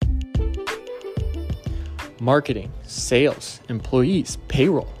marketing, sales, employees,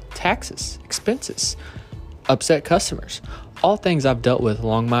 payroll, taxes, expenses, upset customers, all things I've dealt with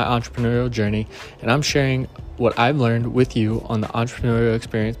along my entrepreneurial journey, and I'm sharing what I've learned with you on the Entrepreneurial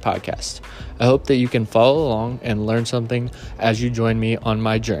Experience podcast. I hope that you can follow along and learn something as you join me on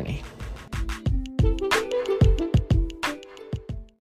my journey.